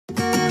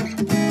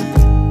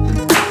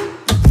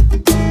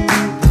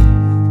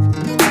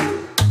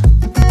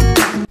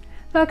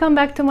Welcome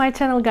back to my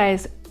channel,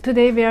 guys.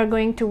 Today we are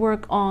going to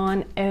work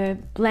on a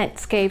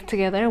landscape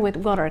together with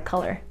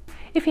watercolor.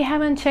 If you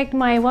haven't checked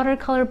my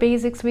watercolor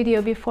basics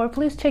video before,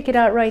 please check it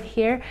out right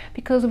here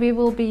because we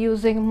will be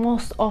using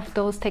most of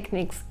those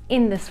techniques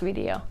in this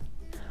video.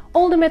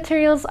 All the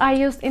materials I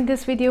used in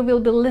this video will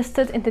be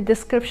listed in the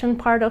description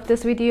part of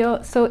this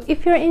video, so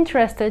if you're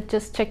interested,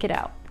 just check it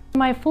out.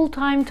 My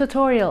full-time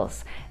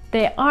tutorials,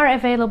 they are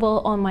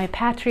available on my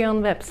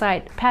Patreon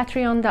website,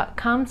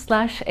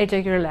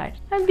 patreon.com/ecegürler.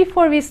 And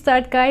before we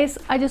start, guys,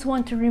 I just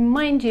want to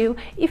remind you,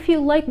 if you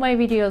like my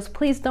videos,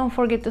 please don't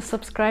forget to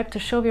subscribe to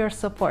show your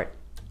support.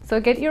 So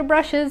get your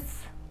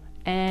brushes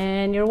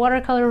and your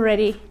watercolor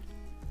ready.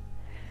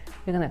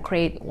 We're gonna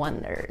create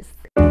wonders.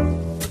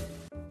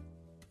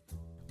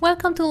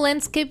 Welcome to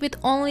Landscape with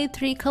Only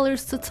 3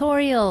 Colors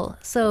tutorial.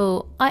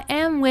 So I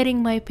am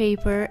wetting my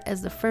paper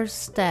as the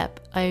first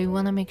step. I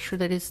want to make sure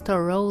that it's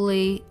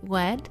thoroughly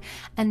wet,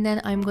 and then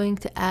I'm going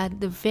to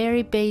add the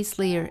very base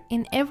layer.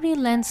 In every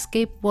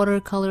landscape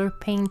watercolor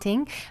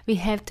painting, we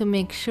have to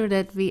make sure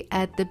that we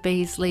add the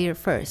base layer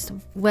first,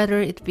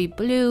 whether it be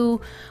blue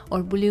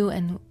or blue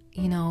and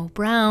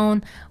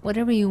brown,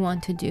 whatever you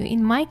want to do.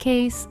 In my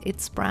case,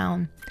 it's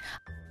brown.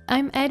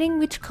 I'm adding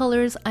which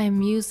colors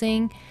I'm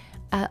using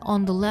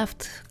on the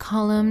left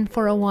column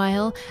for a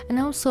while, and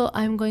also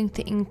I'm going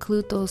to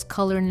include those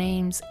color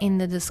names in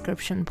the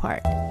description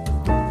part.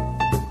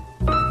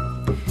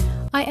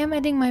 I am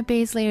adding my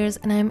base layers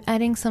and I'm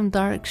adding some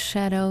dark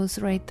shadows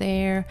right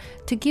there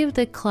to give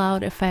the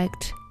cloud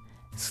effect.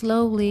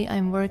 Slowly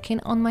I'm working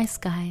on my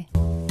sky.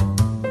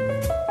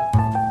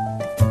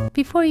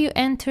 Before you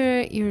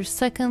enter your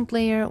second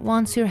layer,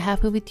 once you're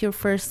happy with your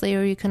first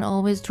layer, you can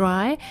always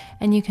dry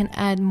and you can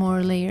add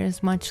more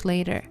layers much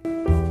later.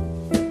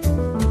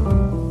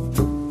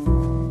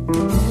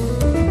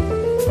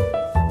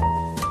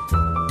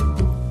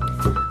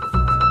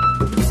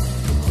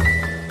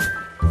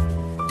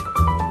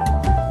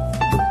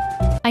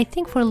 I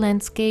think for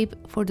landscape,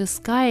 for the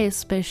sky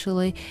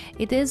especially,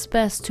 it is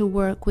best to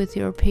work with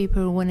your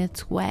paper when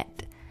it's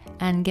wet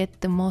and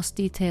get the most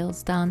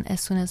details done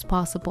as soon as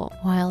possible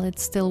while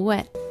it's still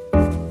wet.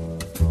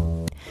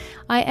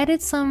 I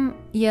added some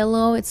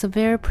yellow. It's a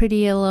very pretty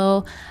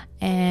yellow,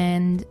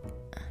 and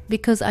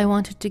because I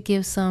wanted to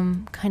give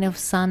some kind of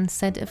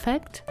sunset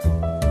effect.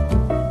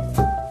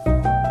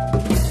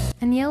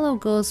 And yellow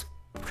goes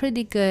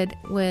pretty good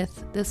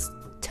with this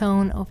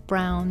tone of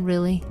brown,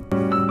 really.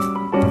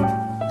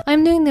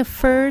 I'm doing the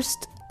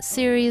first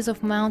series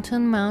of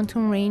mountain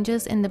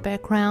ranges in the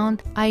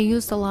background. I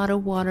used a lot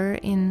of water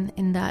in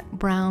that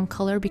brown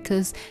color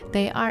because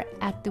they are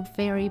at the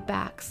very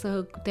back,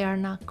 so they are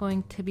not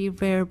going to be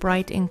very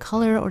bright in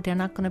color, or they're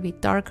not going to be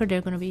darker,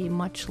 they're going to be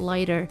much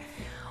lighter.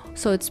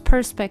 So it's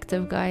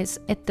perspective, guys.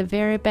 At the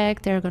very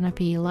back they're going to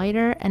be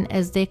lighter, and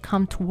as they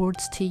come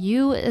towards to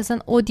you as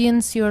an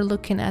audience, you're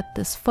looking at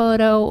this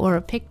photo or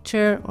a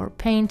picture or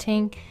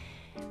painting,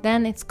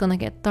 then it's gonna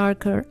get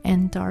darker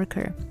and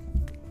darker.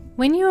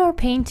 When you are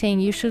painting,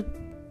 you should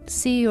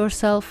see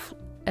yourself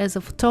as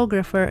a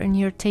photographer and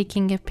you're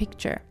taking a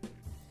picture.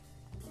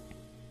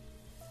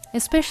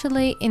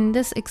 Especially in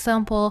this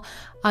example,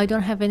 I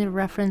don't have any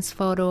reference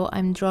photo.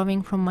 I'm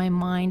drawing from my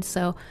mind,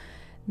 so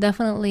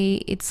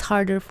definitely it's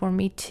harder for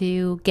me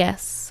to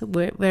guess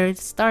where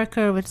it's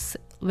darker,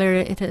 where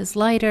it is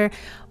lighter.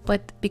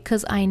 But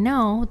because I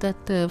know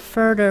that the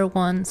further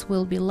ones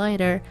will be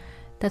lighter,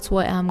 that's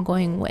what I'm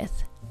going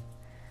with.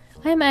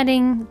 I'm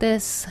adding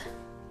this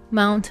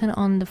mountain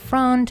on the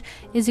front.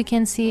 As you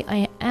can see,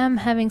 I am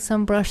having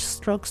some brush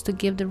strokes to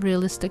give the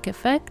realistic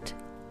effect.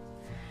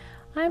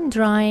 I'm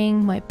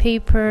drying my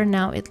paper.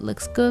 Now it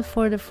looks good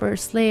for the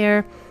first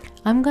layer.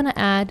 I'm gonna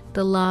add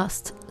the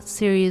last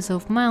series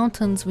of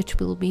mountains, which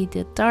will be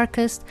the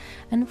darkest,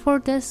 and for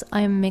this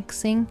I'm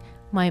mixing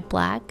my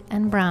black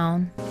and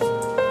brown.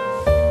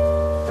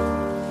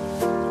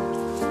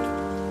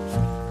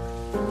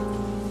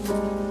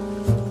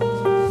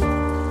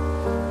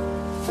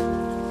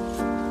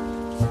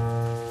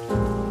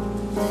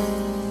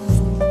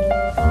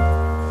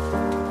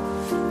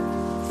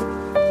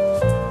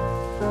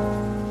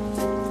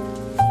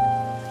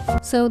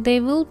 So they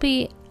will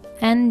be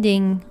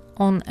ending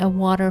on a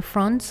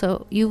waterfront,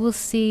 so you will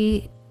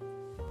see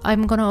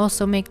I'm gonna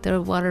also make the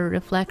water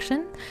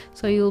reflection,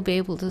 so you'll be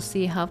able to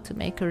see how to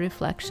make a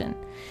reflection.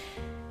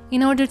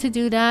 In order to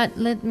do that,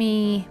 let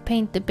me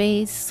paint the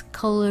base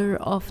color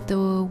of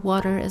the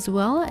water as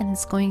well, and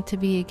it's going to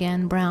be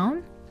again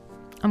brown.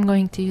 I'm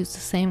going to use the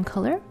same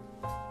color,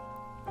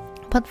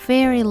 but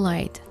very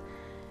light,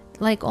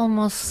 like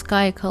almost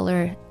sky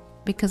color,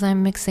 because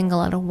I'm mixing a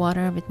lot of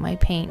water with my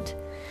paint.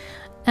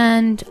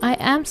 And I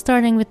am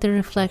starting with the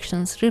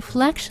reflections.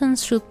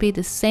 Reflections should be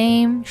the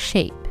same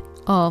shape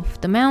of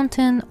the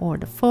mountain or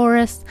the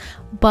forest,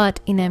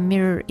 but in a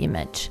mirror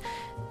image.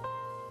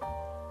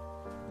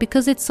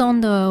 Because it's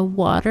on the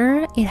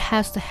water, it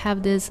has to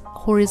have these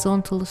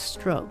horizontal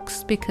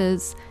strokes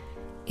because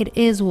it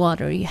is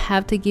water. You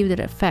have to give that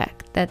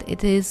effect that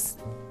it is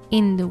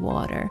in the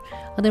water.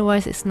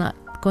 Otherwise, it's not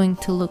going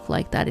to look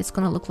like that. It's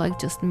going to look like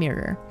just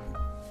mirror.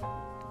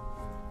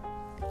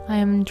 I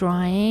am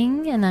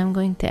drying and I'm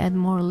going to add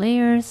more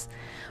layers.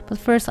 But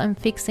first I'm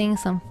fixing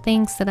some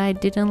things that I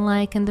didn't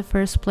like in the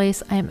first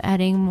place. I'm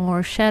adding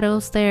more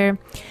shadows there.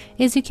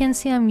 As you can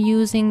see, I'm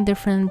using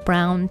different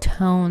brown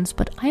tones,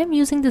 but I am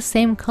using the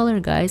same color,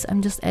 guys.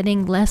 I'm just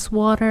adding less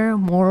water,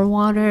 more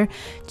water,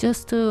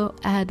 just to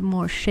add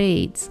more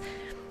shades.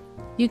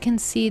 You can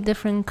see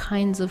different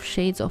kinds of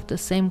shades of the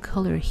same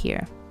color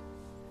here.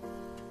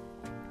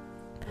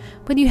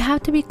 But you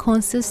have to be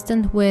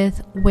consistent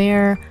with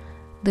where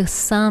the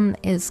sun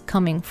is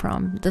coming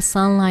from, the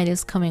sunlight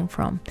is coming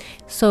from.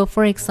 So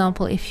for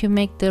example, if you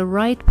make the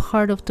right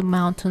part of the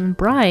mountain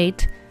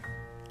bright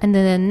and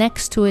then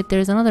next to it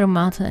there's another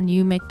mountain and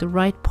you make the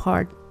right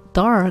part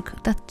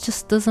dark, that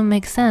just doesn't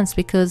make sense,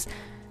 because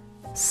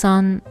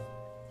sun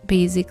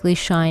basically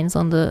shines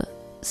on the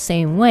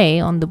same way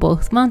on the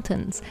both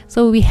mountains.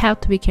 So we have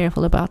to be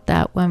careful about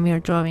that when we are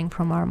drawing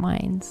from our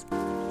minds.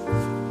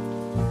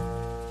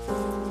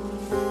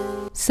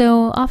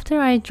 So after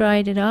I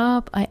dried it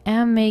up, I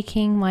am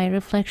making my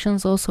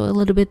reflections also a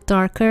little bit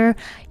darker.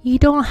 You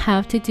don't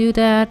have to do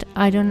that.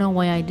 I don't know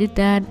why I did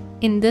that.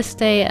 In this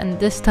day and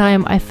this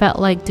time I felt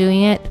like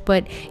doing it,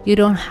 but you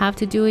don't have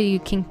to do it. You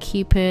can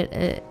keep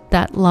it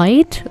that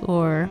light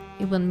or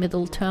even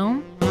middle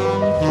tone.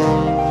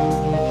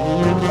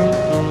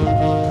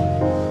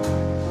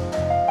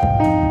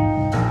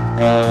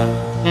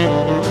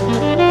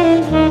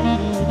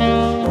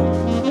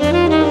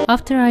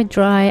 After I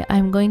dry,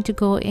 I'm going to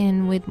go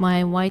in with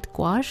my white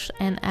gouache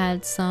and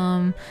add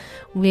some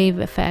wave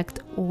effect,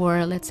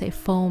 or let's say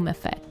foam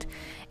effect.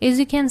 As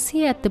you can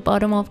see at the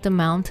bottom of the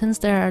mountains,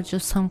 there are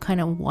just some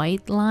kind of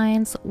white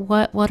lines.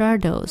 What are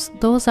those?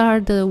 Those are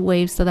the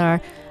waves that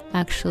are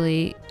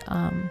actually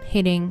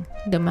hitting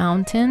the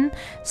mountain.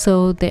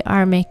 So they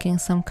are making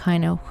some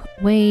kind of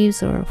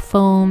waves or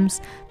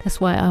foams.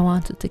 That's why I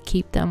wanted to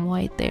keep them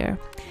white there.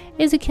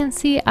 As you can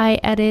see, I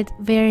added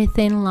very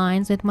thin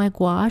lines with my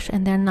gouache,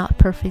 and they're not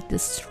perfectly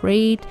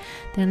straight,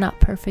 they're not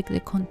perfectly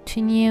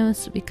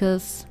continuous,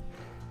 because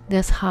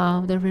that's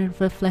how the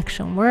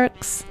reflection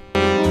works.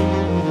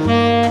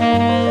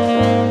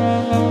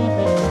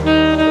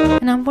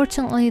 And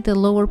unfortunately, the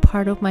lower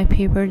part of my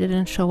paper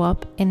didn't show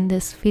up in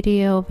this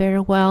video very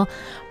well,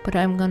 but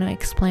I'm gonna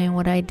explain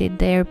what I did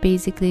there.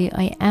 Basically,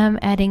 I am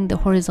adding the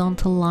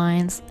horizontal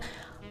lines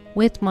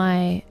with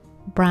my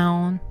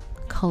brown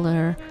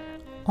color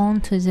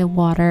onto the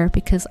water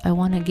because I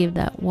want to give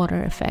that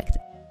water effect.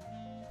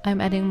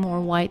 I'm adding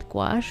more white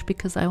gouache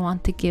because I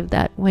want to give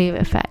that wave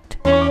effect.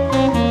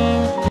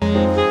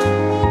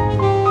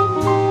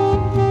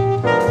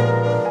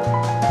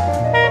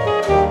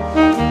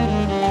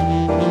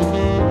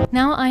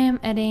 Now I am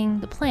adding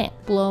the plant,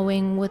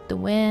 blowing with the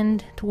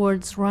wind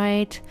towards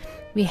right.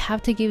 We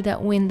have to give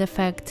that wind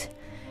effect.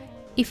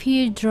 If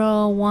you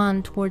draw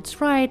one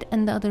towards right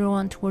and the other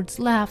one towards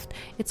left,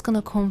 it's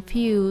gonna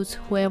confuse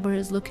whoever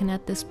is looking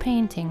at this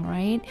painting,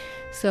 right?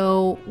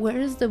 So where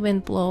is the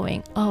wind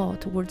blowing? Oh,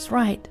 towards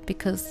right,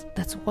 because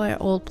that's where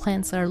all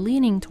plants are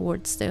leaning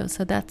towards though.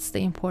 So that's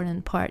the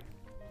important part.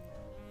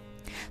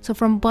 So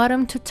from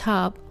bottom to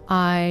top,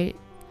 I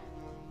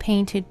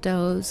painted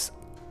those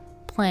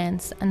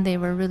plants, and they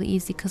were really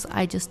easy because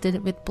I just did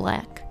it with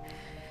black.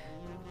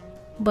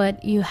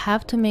 But you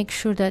have to make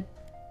sure that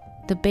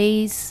the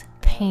base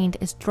paint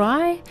is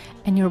dry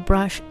and your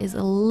brush is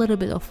a little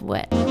bit of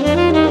wet. I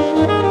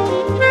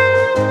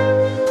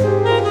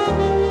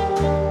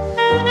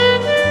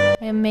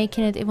am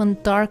making it even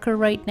darker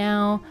right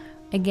now.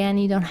 Again,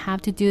 you don't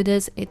have to do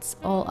this, it's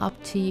all up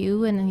to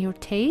you and your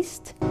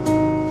taste.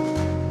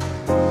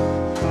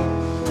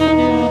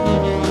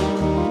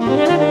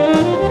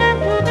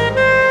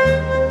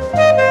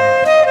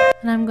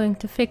 And I'm going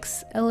to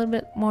fix a little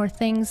bit more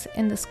things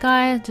in the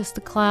sky, just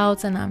the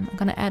clouds, and I'm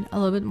gonna add a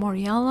little bit more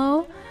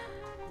yellow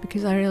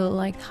because I really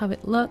liked how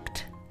it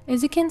looked.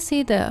 As you can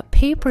see, the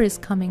paper is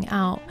coming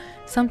out.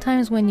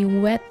 Sometimes when you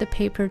wet the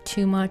paper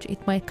too much,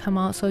 it might come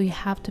out, so you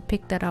have to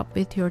pick that up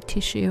with your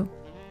tissue.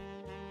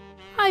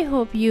 I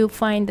hope you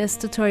find this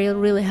tutorial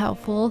really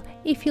helpful.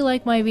 If you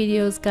like my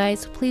videos,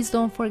 guys, please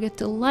don't forget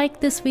to like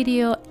this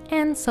video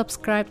and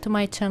subscribe to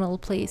my channel,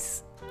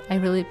 please. I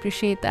really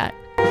appreciate that.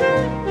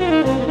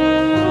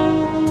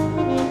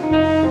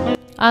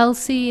 I'll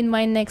see you in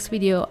my next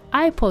video.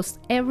 I post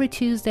every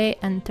Tuesday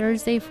and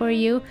Thursday for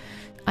you.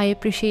 I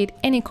appreciate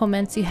any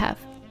comments you have.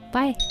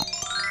 Bye.